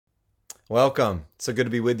Welcome. So good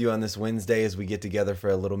to be with you on this Wednesday as we get together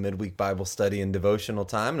for a little midweek Bible study and devotional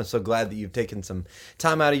time. And I'm so glad that you've taken some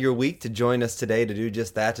time out of your week to join us today to do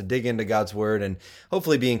just that, to dig into God's Word and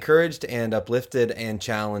hopefully be encouraged and uplifted and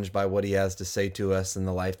challenged by what He has to say to us in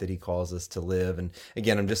the life that He calls us to live. And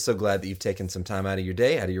again, I'm just so glad that you've taken some time out of your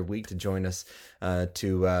day, out of your week to join us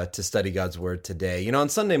to study God's Word today. You know, on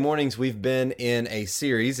Sunday mornings, we've been in a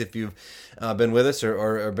series, if you've been with us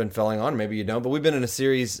or been following on, maybe you don't, but we've been in a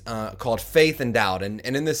series called Faith and Doubt. And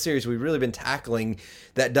in this series, we've really been tackling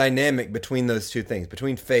that dynamic between those two things,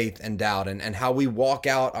 between faith and doubt, and how we walk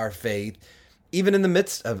out our faith, even in the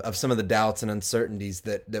midst of some of the doubts and uncertainties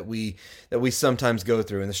that we sometimes go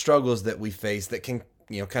through, and the struggles that we face that can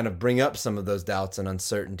kind of bring up some of those doubts and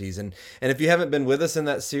uncertainties. And if you haven't been with us in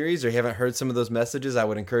that series or you haven't heard some of those messages, I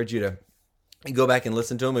would encourage you to go back and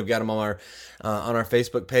listen to them. We've got them on our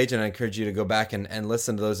Facebook page, and I encourage you to go back and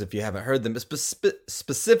listen to those if you haven't heard them. But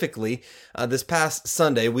specifically, this past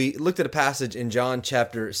Sunday, we looked at a passage in John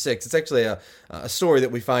chapter 6. It's actually a story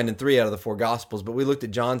that we find in 3 out of the 4 Gospels, but we looked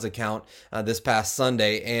at John's account this past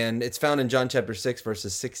Sunday, and it's found in John chapter 6,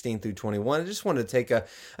 verses 16 through 21. I just wanted to take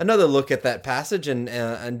another look at that passage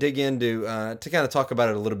and dig into to kind of talk about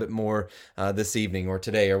it a little bit more this evening or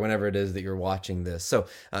today or whenever it is that you're watching this. So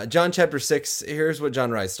John chapter 6, here's what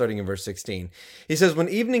John writes, starting in verse 16. He says, "When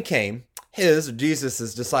evening came,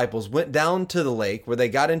 Jesus' disciples, went down to the lake where they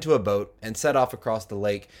got into a boat and set off across the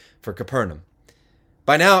lake for Capernaum.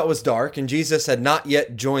 By now it was dark, and Jesus had not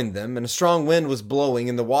yet joined them, and a strong wind was blowing,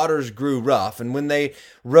 and the waters grew rough. And when they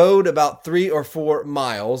rowed about 3 or 4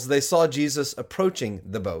 miles, they saw Jesus approaching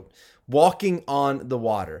the boat, walking on the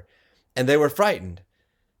water, and they were frightened.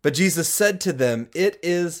 But Jesus said to them, 'It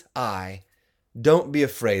is I. Don't be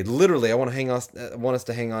afraid.'" Literally, I want us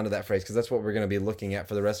to hang on to that phrase because that's what we're going to be looking at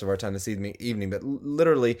for the rest of our time this evening. But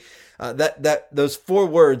literally, those 4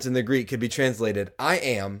 words in the Greek could be translated, "I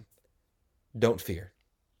am, don't fear."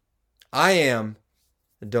 I am,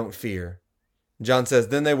 don't fear. John says,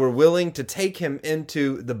 "Then they were willing to take him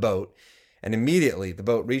into the boat, and immediately the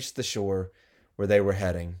boat reached the shore where they were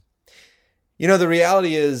heading." You know, the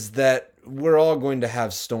reality is that we're all going to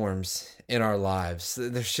have storms in our lives.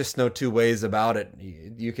 There's just no two ways about it.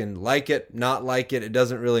 You can like it, not like it. It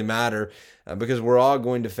doesn't really matter because we're all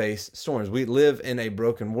going to face storms. We live in a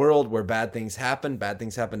broken world where bad things happen. Bad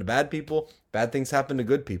things happen to bad people. Bad things happen to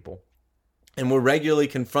good people. And we're regularly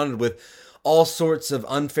confronted with all sorts of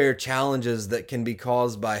unfair challenges that can be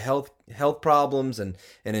caused by health problems and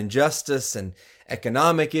injustice and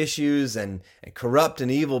economic issues and corrupt and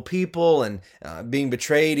evil people and being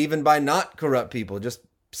betrayed even by not corrupt people, just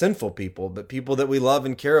sinful people, but people that we love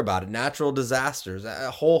and care about, natural disasters,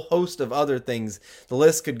 a whole host of other things. The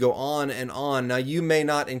list could go on and on. Now, you may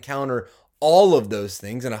not encounter all of those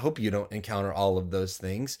things, and I hope you don't encounter all of those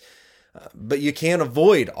things, but you can't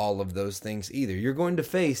avoid all of those things either. You're going to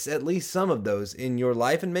face at least some of those in your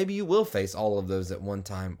life, and maybe you will face all of those at one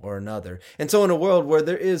time or another. And so in a world where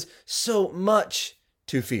there is so much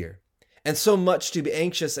to fear and so much to be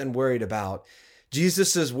anxious and worried about,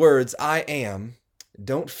 Jesus' words, "I am,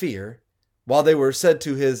 don't fear," while they were said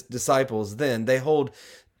to his disciples then, they hold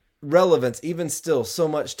relevance even still so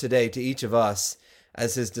much today to each of us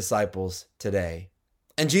as his disciples today.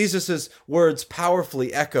 And Jesus' words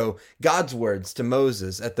powerfully echo God's words to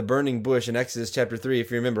Moses at the burning bush in Exodus chapter 3.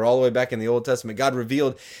 If you remember, all the way back in the Old Testament, God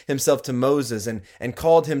revealed himself to Moses and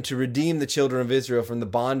called him to redeem the children of Israel from the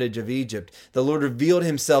bondage of Egypt. The Lord revealed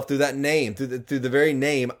himself through that name, through the very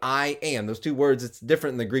name, "I am." Those 2 words, it's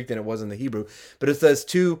different in the Greek than it was in the Hebrew, but it says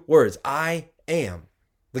 2 words, "I am."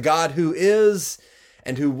 The God who is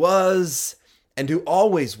and who was and who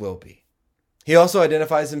always will be. He also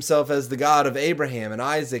identifies himself as the God of Abraham and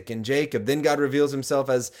Isaac and Jacob. Then God reveals himself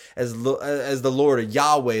as the Lord, or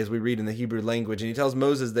Yahweh, as we read in the Hebrew language. And he tells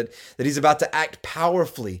Moses that he's about to act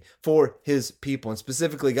powerfully for his people. And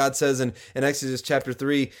specifically, God says in Exodus chapter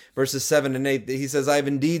 3, verses 7 and 8, that he says, "I have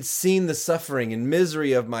indeed seen the suffering and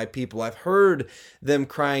misery of my people. I've heard them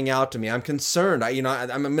crying out to me. I'm concerned. I'm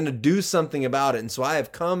going to do something about it. And so I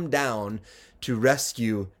have come down to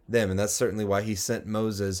rescue them." And that's certainly why he sent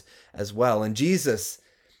Moses as well. And Jesus,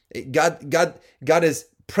 God is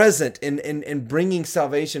present in bringing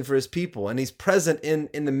salvation for his people, and he's present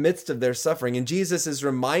in the midst of their suffering. And Jesus is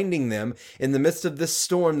reminding them in the midst of this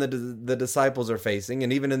storm that the disciples are facing,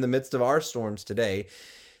 and even in the midst of our storms today,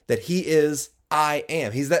 that he is I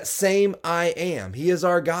am. He's that same I am. He is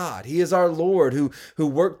our God. He is our Lord who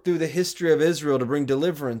worked through the history of Israel to bring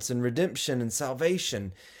deliverance and redemption and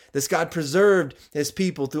salvation. This God preserved his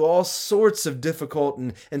people through all sorts of difficult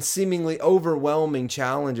and seemingly overwhelming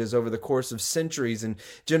challenges over the course of centuries and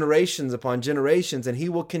generations upon generations, and he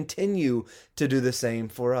will continue to do the same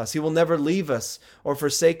for us. He will never leave us or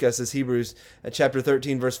forsake us, as Hebrews chapter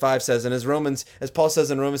 13, verse 5 says, and as Paul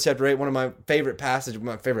says in Romans chapter 8, one of my favorite passages,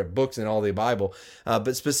 my favorite books in all the Bible,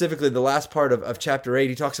 but specifically the last part of chapter 8,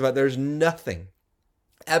 he talks about there's nothing,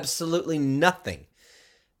 absolutely nothing,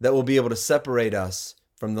 that will be able to separate us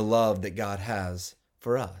from the love that God has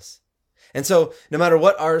for us. And so no matter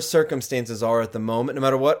what our circumstances are at the moment, no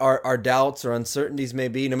matter what our doubts or uncertainties may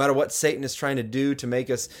be, no matter what Satan is trying to do to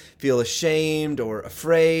make us feel ashamed or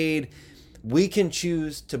afraid, we can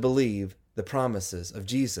choose to believe the promises of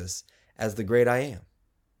Jesus as the great I am.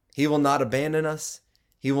 He will not abandon us.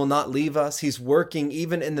 He will not leave us. He's working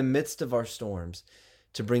even in the midst of our storms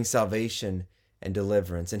to bring salvation and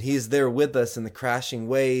deliverance. And he is there with us in the crashing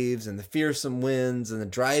waves and the fearsome winds and the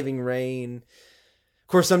driving rain. Of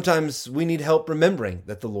course, sometimes we need help remembering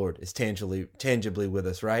that the Lord is tangibly with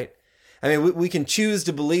us, right? I mean, we can choose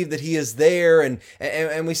to believe that he is there, and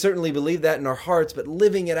we certainly believe that in our hearts, but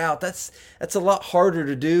living it out, that's a lot harder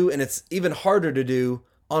to do, and it's even harder to do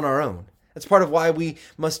on our own. That's part of why we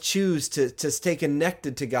must choose to stay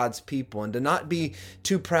connected to God's people and to not be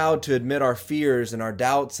too proud to admit our fears and our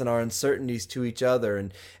doubts and our uncertainties to each other,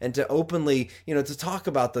 and to openly, to talk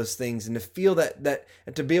about those things and to feel that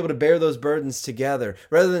to be able to bear those burdens together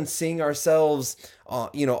rather than seeing ourselves,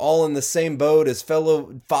 all in the same boat as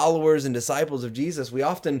fellow followers and disciples of Jesus. We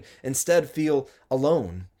often instead feel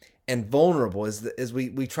alone and vulnerable as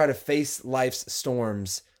we try to face life's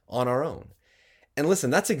storms on our own. And listen,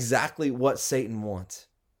 that's exactly what Satan wants.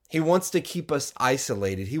 He wants to keep us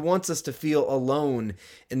isolated. He wants us to feel alone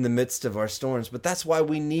in the midst of our storms. But that's why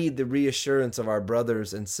we need the reassurance of our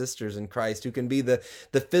brothers and sisters in Christ, who can be the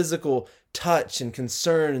physical touch and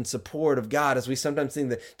concern and support of God, as we sometimes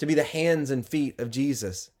think to be the hands and feet of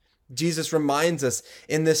Jesus. Jesus reminds us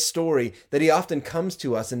in this story that he often comes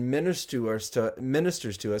to us and ministers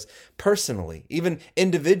to us personally, even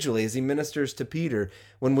individually, as he ministers to Peter,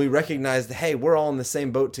 when we recognize that, hey, we're all in the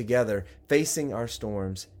same boat together, facing our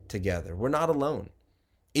storms together. We're not alone.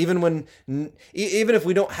 Even if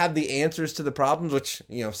we don't have the answers to the problems, which,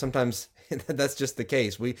 sometimes that's just the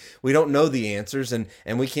case. We don't know the answers, and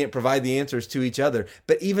we can't provide the answers to each other.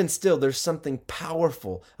 But even still, there's something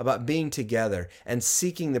powerful about being together and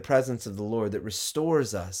seeking the presence of the Lord that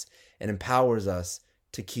restores us and empowers us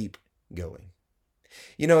to keep going.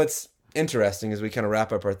 It's interesting as we kind of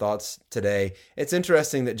wrap up our thoughts today. It's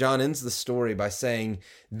interesting that John ends the story by saying,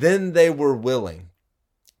 then they were willing.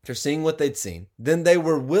 After seeing what they'd seen, then they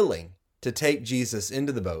were willing to take Jesus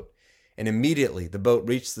into the boat, and immediately the boat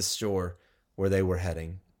reached the shore where they were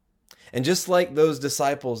heading. And just like those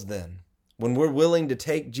disciples then, when we're willing to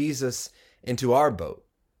take Jesus into our boat,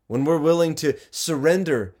 when we're willing to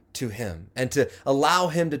surrender to him and to allow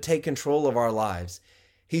him to take control of our lives,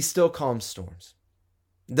 he still calms storms.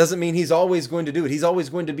 It doesn't mean he's always going to do it. He's always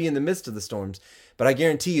going to be in the midst of the storms, but I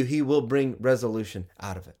guarantee you he will bring resolution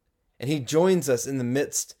out of it. And he joins us in the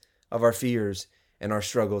midst of our fears and our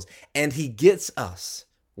struggles, and he gets us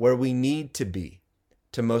where we need to be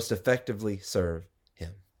to most effectively serve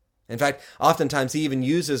him. In fact, oftentimes he even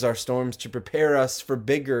uses our storms to prepare us for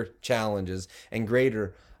bigger challenges and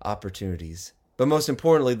greater opportunities. But most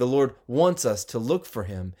importantly, the Lord wants us to look for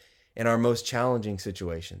him in our most challenging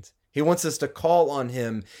situations. He wants us to call on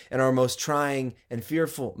him in our most trying and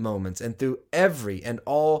fearful moments. And through every and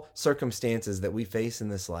all circumstances that we face in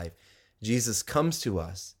this life, Jesus comes to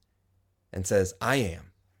us and says, I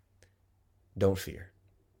am. Don't fear.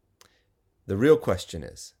 The real question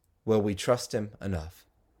is, will we trust him enough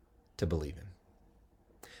to believe him?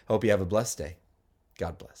 Hope you have a blessed day.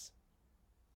 God bless.